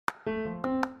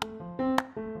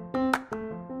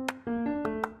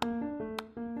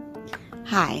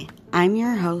Hi, I'm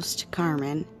your host,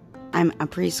 Carmen. I'm a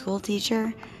preschool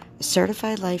teacher, a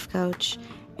certified life coach,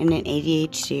 and an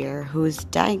ADHDer who was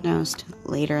diagnosed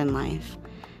later in life.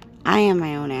 I am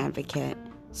my own advocate,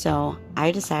 so I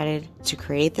decided to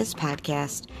create this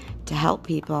podcast to help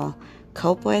people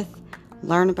cope with,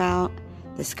 learn about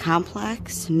this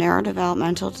complex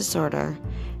neurodevelopmental disorder,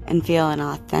 and feel an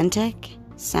authentic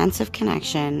sense of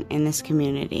connection in this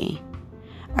community.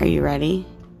 Are you ready?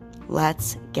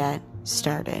 Let's get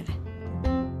started.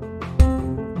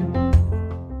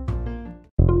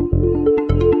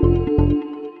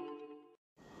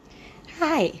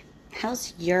 Hi,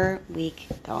 how's your week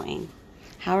going?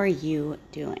 How are you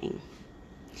doing?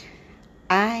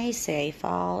 I say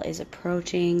fall is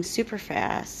approaching super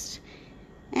fast,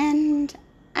 and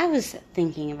I was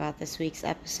thinking about this week's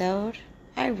episode.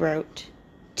 I wrote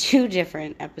 2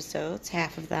 different episodes,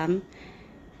 half of them,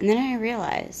 and then I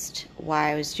realized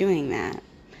why I was doing that.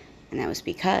 And that was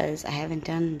because I haven't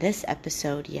done this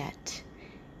episode yet.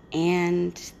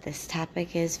 And this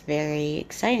topic is very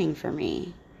exciting for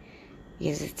me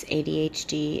because it's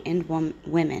ADHD and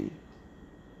women.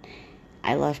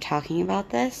 I love talking about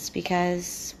this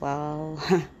because, well,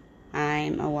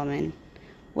 I'm a woman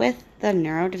with the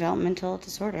neurodevelopmental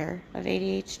disorder of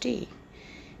ADHD.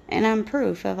 And I'm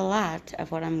proof of a lot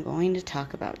of what I'm going to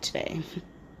talk about today.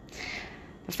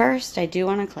 But first, I do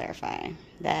want to clarify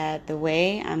that the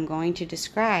way I'm going to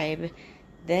describe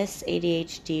this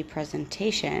ADHD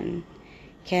presentation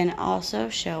can also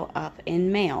show up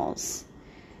in males.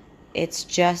 It's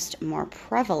just more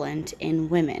prevalent in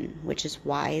women, which is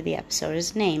why the episode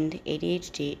is named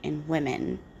ADHD in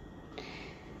Women.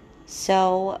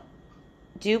 So,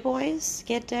 do boys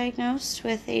get diagnosed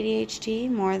with ADHD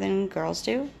more than girls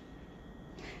do?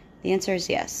 The answer is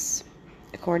yes.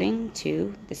 According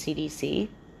to the CDC,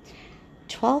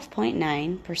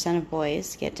 12.9% of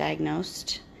boys get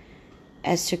diagnosed,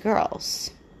 as to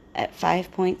girls at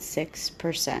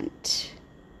 5.6%.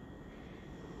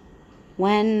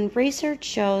 When research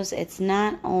shows it's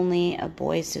not only a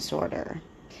boys' disorder,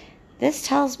 this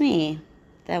tells me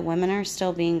that women are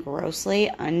still being grossly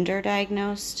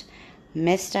underdiagnosed,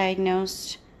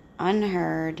 misdiagnosed,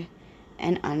 unheard,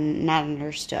 and not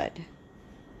understood.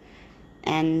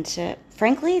 And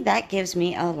frankly, that gives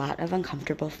me a lot of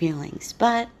uncomfortable feelings,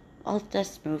 but I'll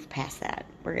just move past that.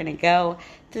 We're going to go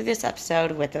through this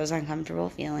episode with those uncomfortable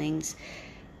feelings.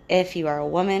 If you are a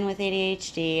woman with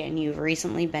ADHD and you've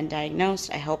recently been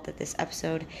diagnosed, I hope that this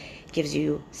episode gives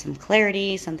you some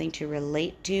clarity, something to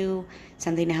relate to,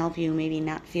 something to help you maybe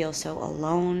not feel so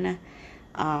alone,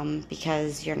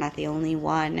 because you're not the only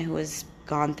one who has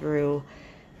gone through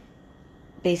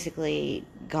HE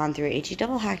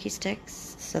double hockey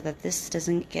sticks, so that this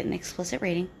doesn't get an explicit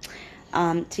rating,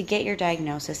 to get your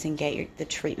diagnosis and get the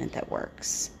treatment that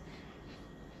works.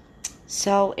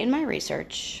 So in my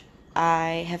research,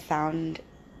 I have found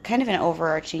kind of an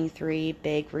overarching 3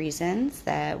 big reasons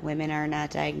that women are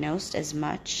not diagnosed as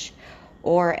much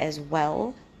or as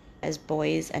well as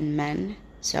boys and men.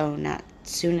 So not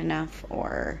soon enough,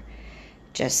 or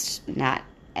just not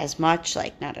as much,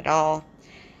 like not at all.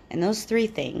 And those 3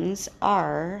 things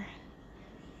are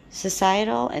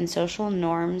societal and social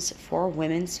norms for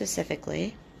women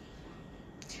specifically.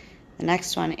 The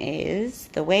next one is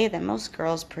the way that most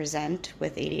girls present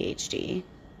with ADHD.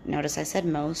 Notice I said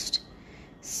most.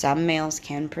 Some males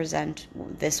can present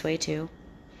this way too.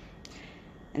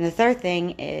 And the third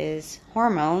thing is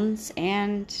hormones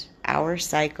and our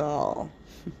cycle.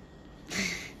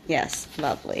 Yes,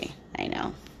 lovely. I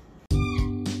know.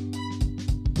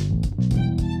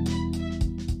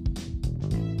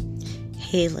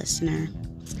 Hey listener,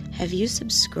 have you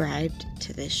subscribed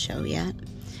to this show yet?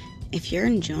 If you're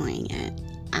enjoying it,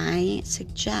 I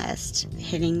suggest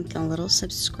hitting the little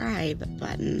subscribe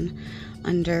button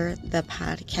under the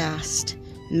podcast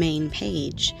main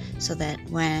page so that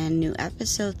when new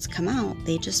episodes come out,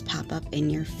 they just pop up in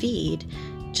your feed,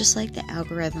 just like the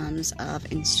algorithms of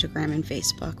Instagram and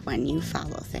Facebook when you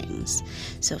follow things.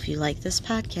 So if you like this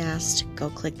podcast, go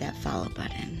click that follow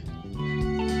button.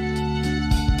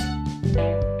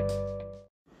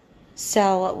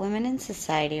 So, women in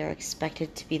society are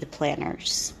expected to be the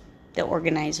planners, the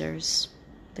organizers,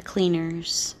 the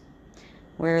cleaners.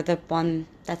 We're the one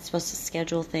that's supposed to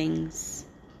schedule things,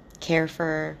 care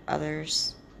for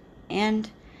others, and,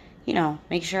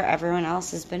 make sure everyone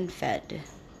else has been fed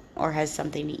or has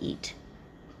something to eat.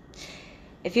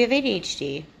 If you have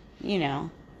ADHD, you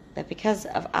know that because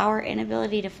of our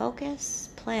inability to focus,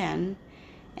 plan,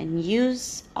 and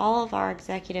use all of our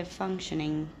executive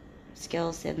functioning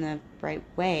skills in the right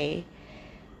way,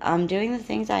 doing the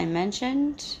things I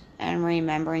mentioned and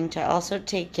remembering to also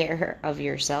take care of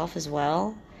yourself as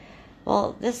well,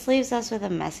 well, this leaves us with a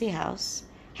messy house,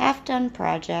 half-done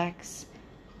projects,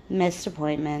 missed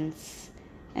appointments,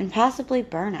 and possibly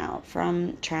burnout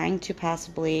from trying to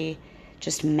possibly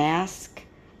just mask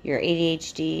your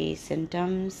ADHD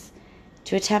symptoms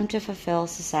to attempt to fulfill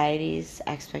society's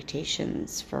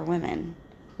expectations for women,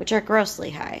 which are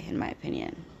grossly high, in my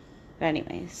opinion. But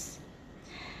anyways,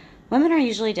 women are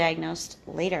usually diagnosed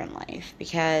later in life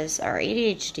because our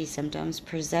ADHD symptoms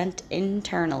present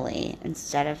internally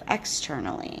instead of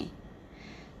externally.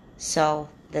 So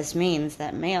this means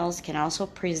that males can also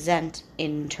present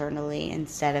internally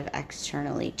instead of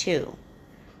externally too.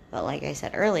 But like I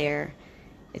said earlier,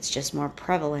 it's just more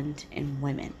prevalent in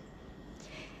women.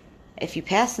 If you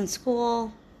pass in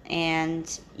school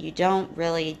and you don't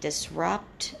really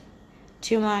disrupt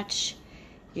too much,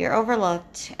 you're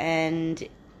overlooked and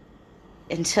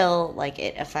until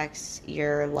it affects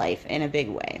your life in a big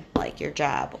way, like your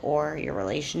job or your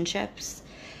relationships.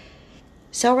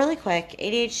 So really quick,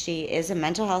 ADHD is a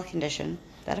mental health condition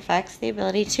that affects the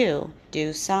ability to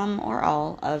do some or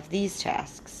all of these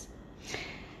tasks: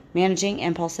 managing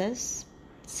impulses,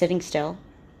 sitting still,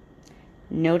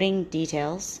 noting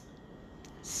details,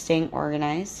 staying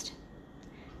organized,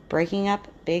 breaking up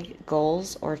big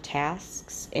goals or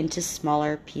tasks into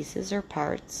smaller pieces or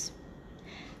parts,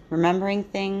 remembering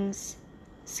things,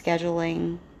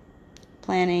 scheduling,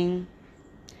 planning,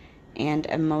 and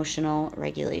emotional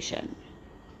regulation.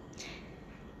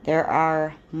 There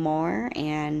are more,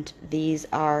 and these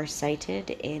are cited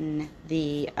in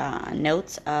the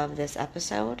notes of this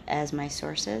episode as my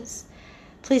sources.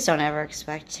 Please don't ever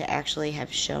expect to actually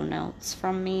have show notes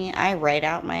from me. I write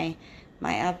out my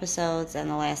episodes,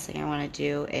 and the last thing I want to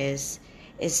do is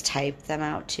type them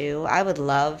out too. I would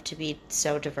love to be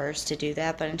so diverse to do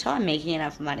that, but until I'm making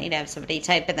enough money to have somebody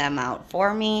typing them out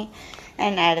for me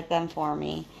and edit them for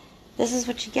me, this is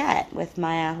what you get with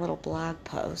my little blog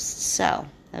posts. So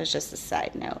that was just a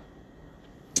side note.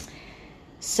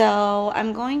 So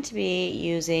I'm going to be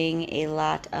using a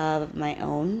lot of my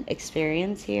own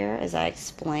experience here as I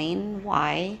explain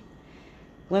why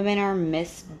women are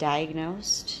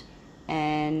misdiagnosed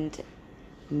and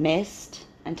missed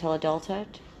until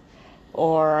adulthood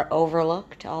or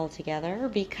overlooked altogether,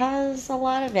 because a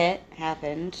lot of it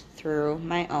happened through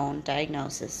my own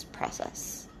diagnosis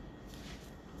process.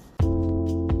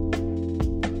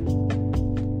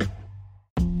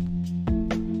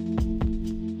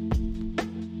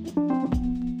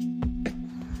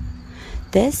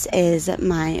 This is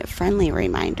my friendly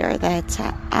reminder that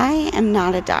I am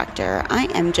not a doctor. I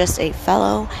am just a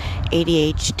fellow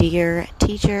ADHDer,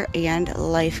 teacher, and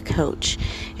life coach.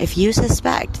 If you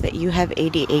suspect that you have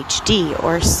ADHD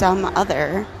or some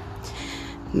other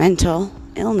mental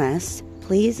illness,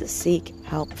 please seek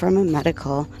help from a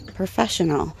medical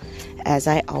professional. As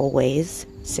I always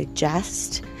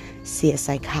suggest, see a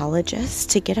psychologist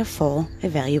to get a full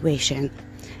evaluation.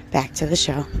 Back to the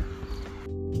show.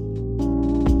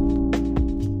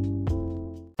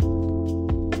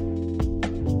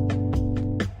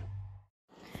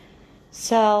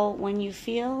 So when you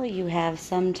feel you have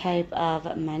some type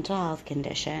of mental health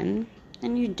condition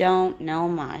and you don't know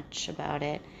much about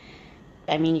it,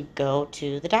 you go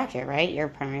to the doctor, right? Your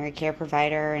primary care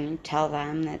provider, and you tell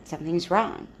them that something's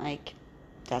wrong.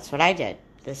 That's what I did.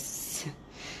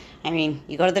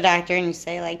 You go to the doctor and you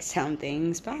say,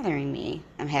 something's bothering me.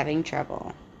 I'm having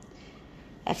trouble.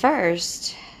 At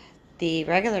first, the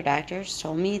regular doctors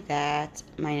told me that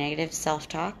my negative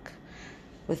self-talk,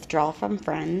 withdrawal from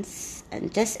friends,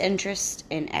 and disinterest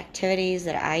in activities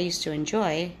that I used to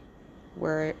enjoy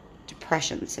were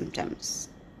depression symptoms.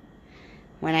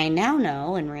 When I now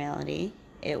know, in reality,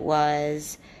 it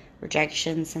was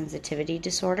rejection sensitivity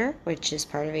disorder, which is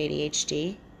part of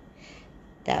ADHD.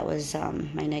 That was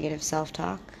my negative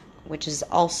self-talk, which is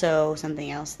also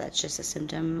something else that's just a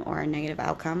symptom or a negative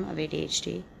outcome of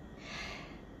ADHD.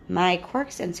 My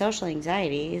quirks and social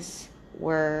anxieties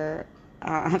were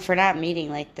for not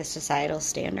meeting the societal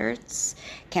standards,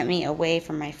 kept me away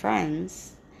from my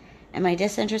friends. And my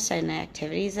disinterest in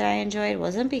activities that I enjoyed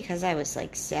wasn't because I was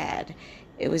sad.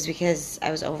 It was because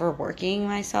I was overworking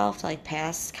myself to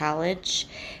pass college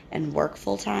and work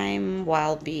full time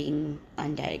while being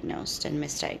undiagnosed and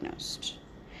misdiagnosed.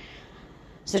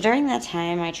 So during that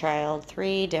time, I tried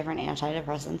 3 different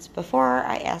antidepressants before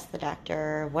I asked the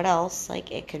doctor what else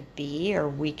it could be or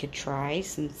we could try,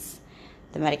 since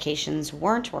the medications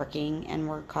weren't working and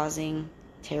were causing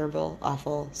terrible,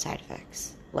 awful side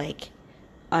effects,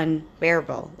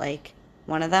 unbearable,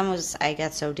 One of them was I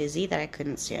got so dizzy that I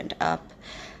couldn't stand up.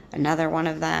 Another one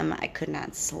of them, I could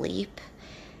not sleep.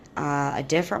 A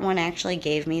different one actually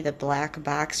gave me the black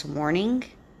box warning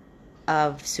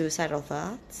of suicidal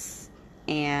thoughts.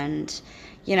 And,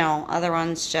 other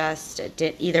ones just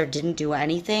either didn't do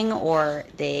anything or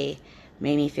they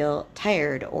made me feel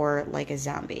tired or like a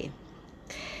zombie.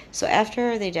 So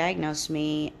after they diagnosed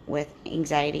me with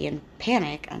anxiety and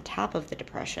panic on top of the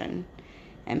depression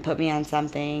and put me on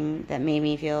something that made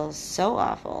me feel so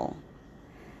awful,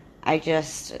 I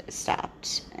just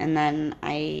stopped. And then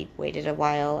I waited a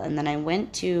while, and then I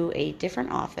went to a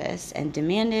different office and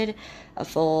demanded a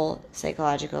full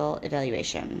psychological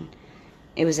evaluation.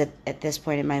 It was at this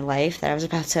point in my life that I was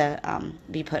about to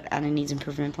be put on a needs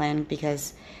improvement plan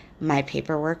because my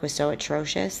paperwork was so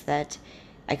atrocious that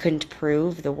I couldn't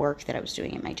prove the work that I was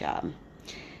doing at my job.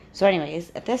 So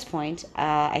anyways, at this point,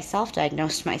 I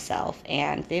self-diagnosed myself,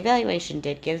 and the evaluation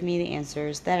did give me the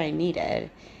answers that I needed.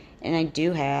 And I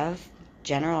do have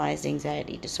generalized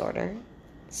anxiety disorder,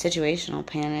 situational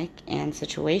panic, and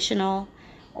situational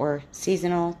or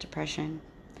seasonal depression.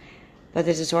 But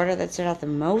the disorder that stood out the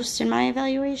most in my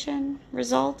evaluation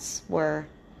results were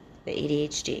the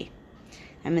ADHD.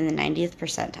 I'm in the 90th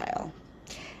percentile.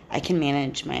 I can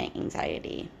manage my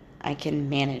anxiety. I can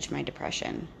manage my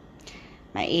depression.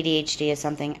 My ADHD is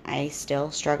something I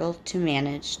still struggle to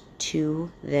manage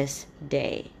to this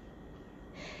day.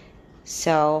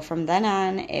 So from then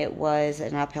on, it was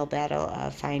an uphill battle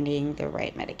of finding the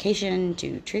right medication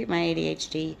to treat my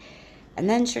ADHD, and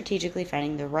then strategically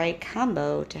finding the right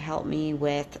combo to help me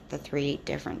with the 3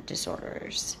 different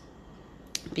disorders.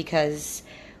 Because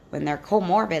when they're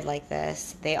comorbid like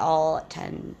this, they all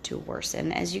tend to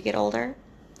worsen as you get older.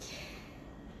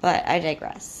 But I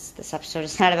digress. This episode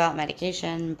is not about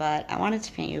medication, but I wanted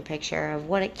to paint you a picture of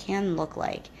what it can look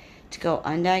like to go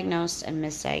undiagnosed and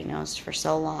misdiagnosed for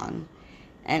so long.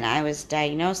 And I was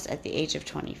diagnosed at the age of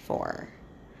 24.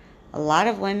 A lot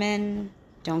of women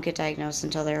don't get diagnosed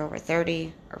until they're over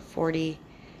 30 or 40,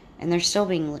 and they're still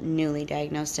being newly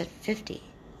diagnosed at 50.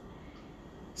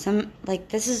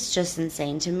 This is just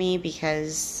insane to me,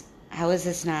 because how is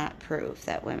this not proof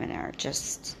that women are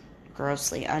just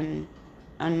grossly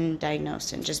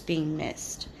undiagnosed and just being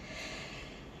missed?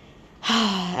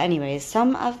 Anyways,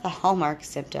 some of the hallmark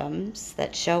symptoms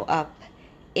that show up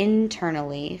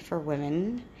internally for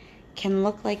women can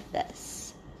look like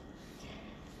this.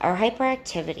 Our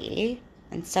hyperactivity,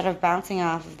 instead of bouncing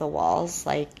off of the walls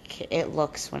like it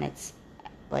looks when it's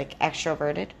like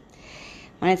extroverted,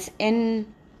 when it's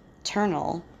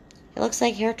internal, it looks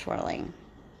like hair twirling,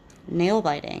 nail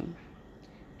biting,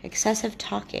 excessive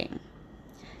talking,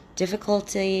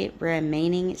 difficulty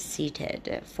remaining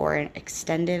seated for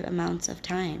extended amounts of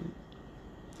time,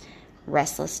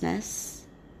 restlessness,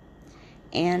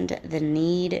 and the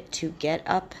need to get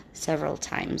up several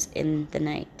times in the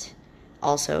night.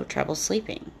 Also, trouble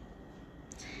sleeping.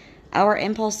 Our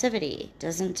impulsivity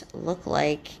doesn't look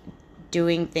like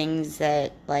doing things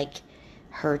that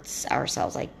hurts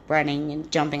ourselves, like running and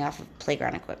jumping off of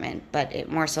playground equipment, but it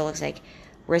more so looks like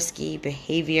risky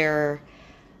behavior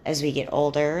as we get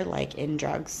older, like in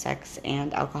drugs, sex,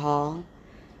 and alcohol,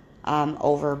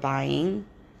 overbuying,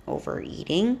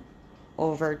 overeating,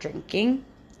 overdrinking,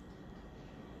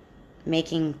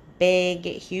 making big,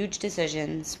 huge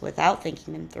decisions without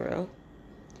thinking them through,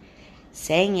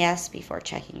 saying yes before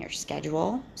checking your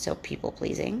schedule, so people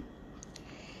pleasing.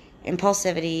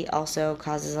 Impulsivity also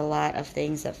causes a lot of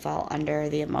things that fall under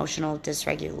the emotional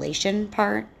dysregulation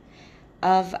part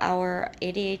of our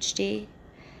ADHD,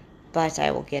 but I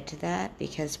will get to that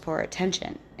because poor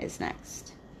attention is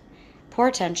next. Poor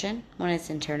attention, when it's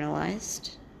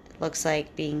internalized, looks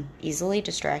like being easily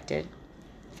distracted,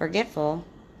 forgetful,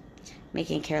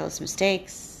 making careless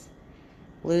mistakes,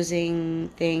 losing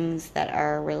things that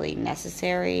are really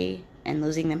necessary and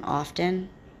losing them often,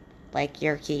 like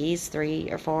your keys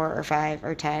 3 or 4 or 5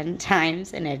 or 10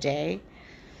 times in a day.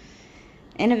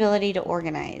 Inability to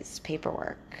organize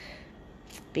paperwork,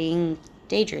 being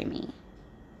daydreamy,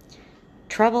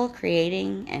 trouble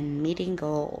creating and meeting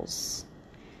goals,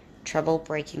 trouble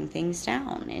breaking things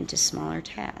down into smaller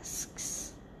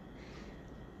tasks,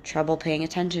 trouble paying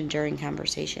attention during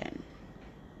conversation.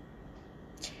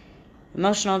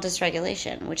 Emotional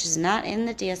dysregulation, which is not in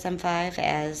the DSM-5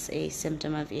 as a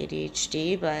symptom of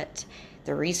ADHD, but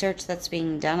the research that's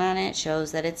being done on it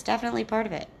shows that it's definitely part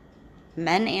of it,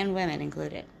 men and women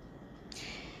included.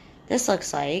 This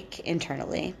looks like,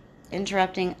 internally,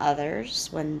 interrupting others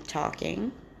when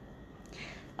talking,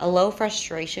 a low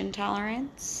frustration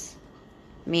tolerance,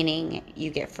 meaning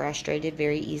you get frustrated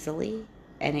very easily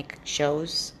and it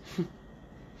shows.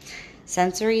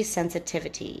 sensory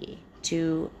sensitivity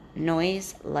to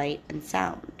noise, light, and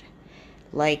sound.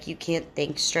 Like you can't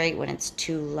think straight when it's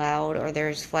too loud or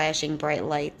there's flashing bright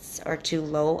lights, or too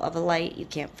low of a light, you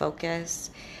can't focus,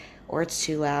 or it's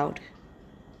too loud.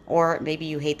 Or maybe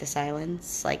you hate the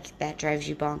silence, like that drives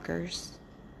you bonkers.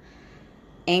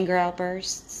 Anger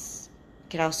outbursts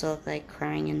could also look like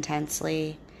crying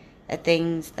intensely at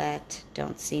things that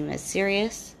don't seem as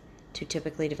serious to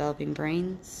typically developing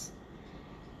brains.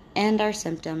 And our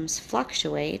symptoms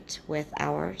fluctuate with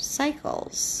our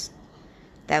cycles.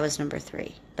 That was number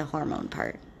 3, the hormone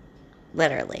part.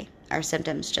 Literally, our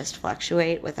symptoms just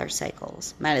fluctuate with our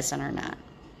cycles, medicine or not.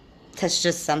 That's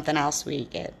just something else we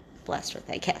get blessed with,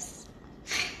 I guess.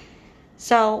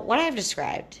 So what I've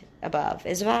described above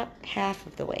is about half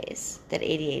of the ways that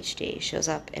ADHD shows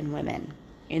up in women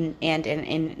and in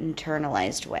an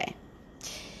internalized way.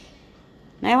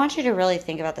 Now I want you to really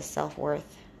think about the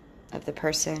self-worth of the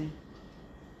person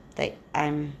that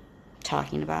I'm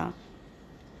talking about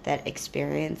that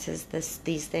experiences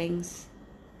these things.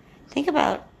 Think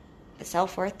about the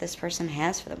self-worth this person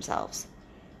has for themselves,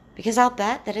 because I'll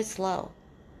bet that it's low.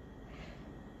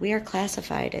 We are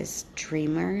classified as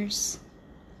dreamers,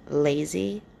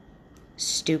 lazy,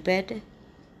 stupid,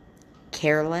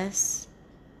 careless,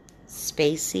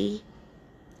 spacey,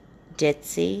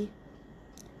 ditzy,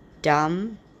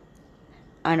 dumb,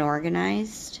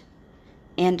 unorganized,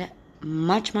 and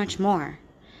much, much more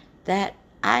that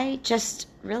I just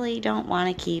really don't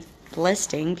want to keep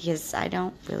listing because I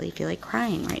don't really feel like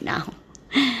crying right now.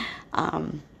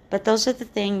 But those are the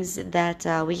things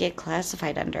that we get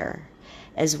classified under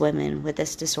as women with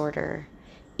this disorder,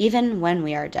 even when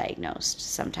we are diagnosed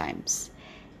sometimes.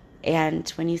 And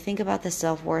when you think about the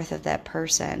self-worth of that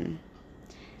person,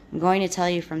 I'm going to tell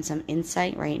you from some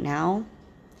insight right now,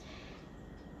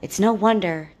 it's no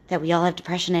wonder that we all have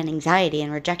depression and anxiety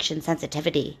and rejection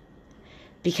sensitivity,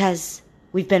 because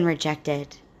we've been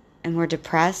rejected and we're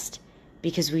depressed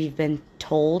because we've been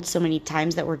told so many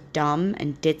times that we're dumb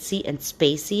and ditzy and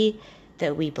spacey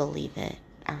that we believe it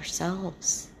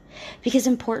ourselves. Because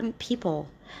important people,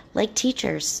 like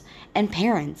teachers and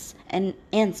parents and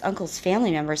aunts, uncles,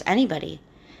 family members, anybody,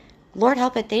 Lord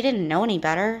help it, they didn't know any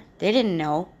better. They didn't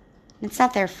know. It's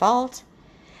not their fault.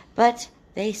 But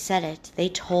they said it. They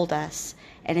told us.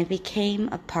 And it became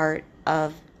a part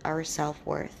of our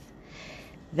self-worth.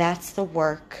 That's the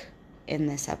work in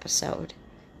this episode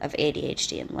of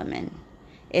ADHD in women,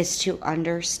 is to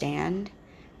understand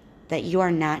that you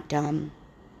are not dumb.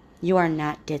 You are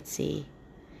not ditzy.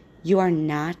 You are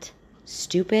not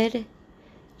stupid.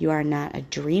 You are not a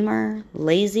dreamer,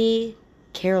 lazy,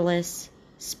 careless,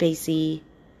 spacey,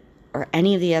 or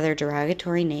any of the other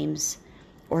derogatory names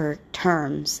or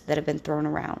terms that have been thrown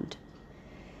around.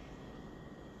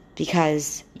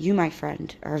 Because you, my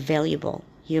friend, are a valuable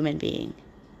human being,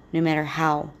 no matter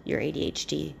how your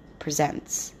ADHD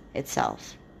presents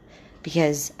itself.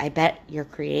 Because I bet you're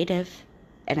creative,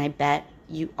 and I bet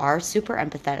you are super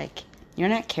empathetic. You're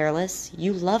not careless.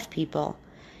 You love people.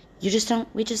 We just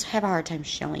have a hard time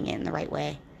showing it in the right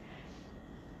way.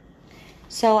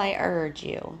 So I urge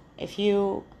you, if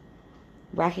you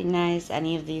recognize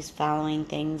any of these following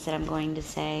things that I'm going to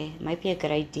say, it might be a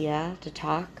good idea to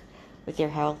talk with your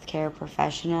healthcare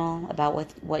professional about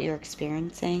what you're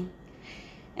experiencing.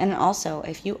 And also,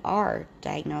 if you are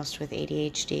diagnosed with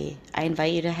ADHD, I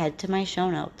invite you to head to my show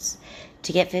notes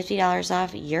to get $50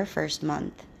 off your first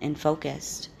month in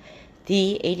Focused,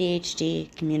 the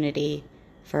ADHD community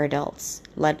for adults,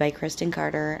 led by Kristen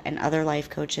Carter and other life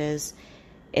coaches.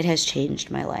 It has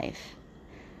changed my life.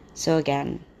 So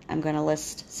again, I'm going to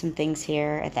list some things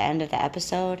here at the end of the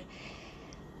episode.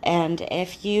 And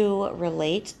if you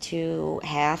relate to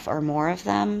half or more of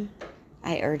them,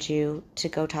 I urge you to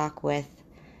go talk with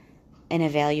an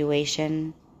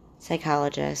evaluation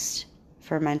psychologist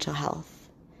for mental health.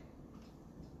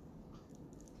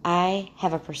 I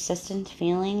have a persistent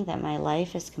feeling that my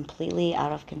life is completely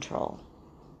out of control.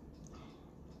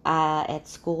 At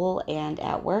school and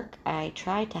at work, I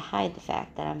try to hide the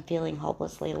fact that I'm feeling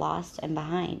hopelessly lost and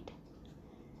behind.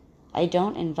 I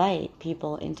don't invite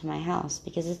people into my house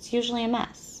because it's usually a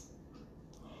mess.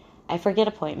 I forget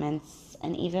appointments,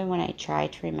 and even when I try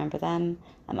to remember them,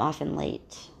 I'm often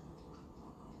late.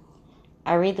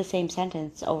 I read the same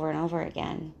sentence over and over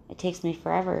again. It takes me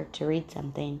forever to read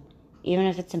something, even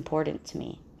if it's important to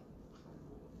me.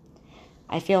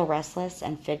 I feel restless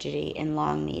and fidgety in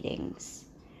long meetings.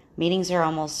 Meetings are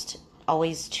almost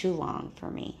always too long for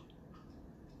me.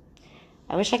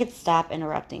 I wish I could stop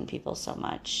interrupting people so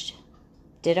much.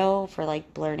 Ditto for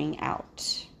blurting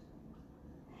out.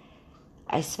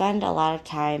 I spend a lot of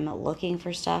time looking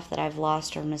for stuff that I've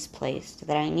lost or misplaced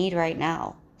that I need right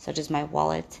now, such as my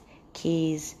wallet,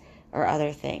 keys, or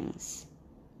other things.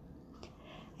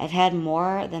 I've had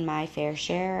more than my fair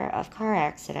share of car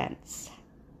accidents.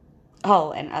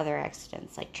 Oh, and other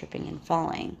accidents like tripping and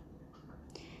falling.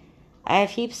 I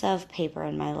have heaps of paper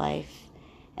in my life,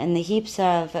 and the heaps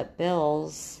of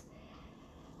bills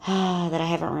that I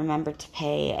haven't remembered to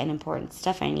pay and important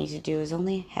stuff I need to do is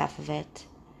only half of it.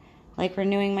 Like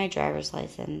renewing my driver's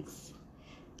license.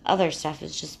 Other stuff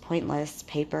is just pointless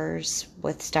papers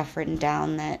with stuff written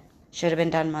down that should have been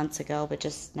done months ago but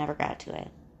just never got to it.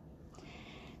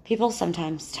 People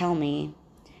sometimes tell me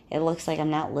it looks like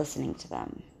I'm not listening to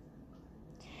them.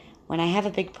 When I have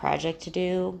a big project to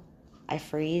do, I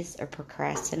freeze or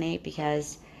procrastinate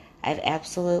because I have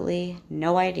absolutely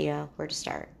no idea where to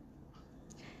start.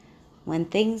 When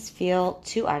things feel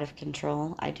too out of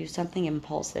control, I do something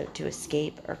impulsive to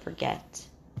escape or forget.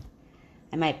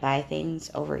 I might buy things,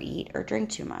 overeat, or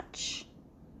drink too much.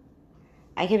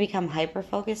 I can become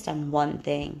hyper-focused on one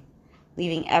thing,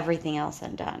 leaving everything else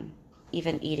undone,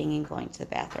 even eating and going to the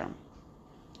bathroom.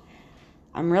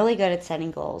 I'm really good at setting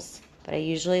goals, but I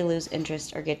usually lose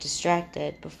interest or get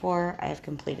distracted before I have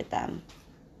completed them.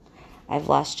 I've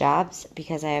lost jobs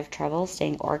because I have trouble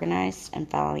staying organized and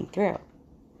following through.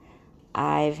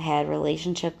 I've had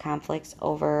relationship conflicts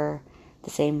over the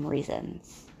same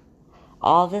reasons.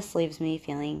 All this leaves me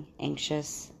feeling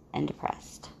anxious and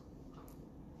depressed.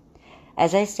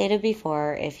 As I stated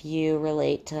before, if you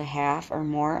relate to half or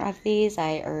more of these,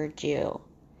 I urge you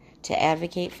to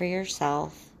advocate for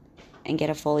yourself and get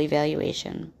a full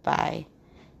evaluation by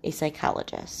a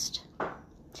psychologist.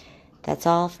 That's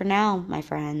all for now, my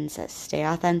friends. Stay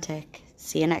authentic.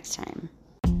 See you next time.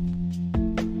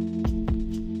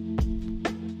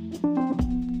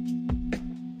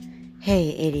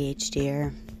 Hey,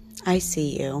 ADHDer, I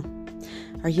see you.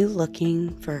 Are you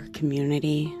looking for a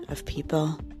community of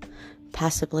people,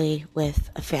 possibly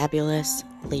with a fabulous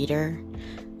leader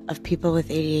of people with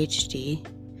ADHD,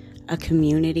 a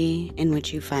community in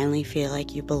which you finally feel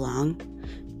like you belong?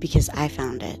 Because I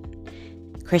found it.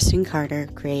 Kristen Carter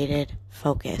created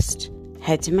Focused.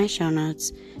 Head to my show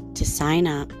notes to sign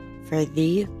up for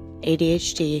the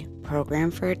ADHD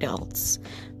program for adults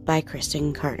by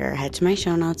Kristen Carter. Head to my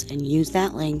show notes and use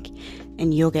that link,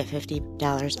 and you'll get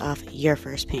 $50 off your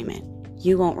first payment.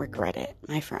 You won't regret it,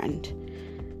 my friend.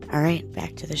 All right,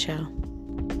 back to the show.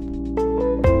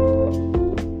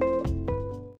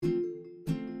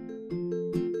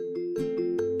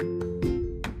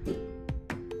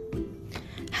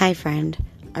 Hi, friend.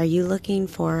 Are you looking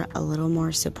for a little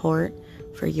more support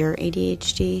for your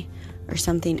ADHD or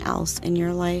something else in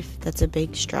your life that's a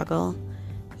big struggle?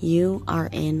 You are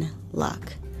in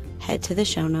luck. Head to the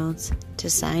show notes to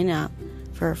sign up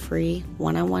for a free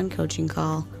one-on-one coaching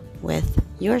call with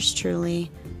yours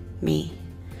truly, me.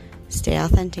 Stay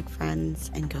authentic, friends,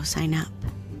 and go sign up.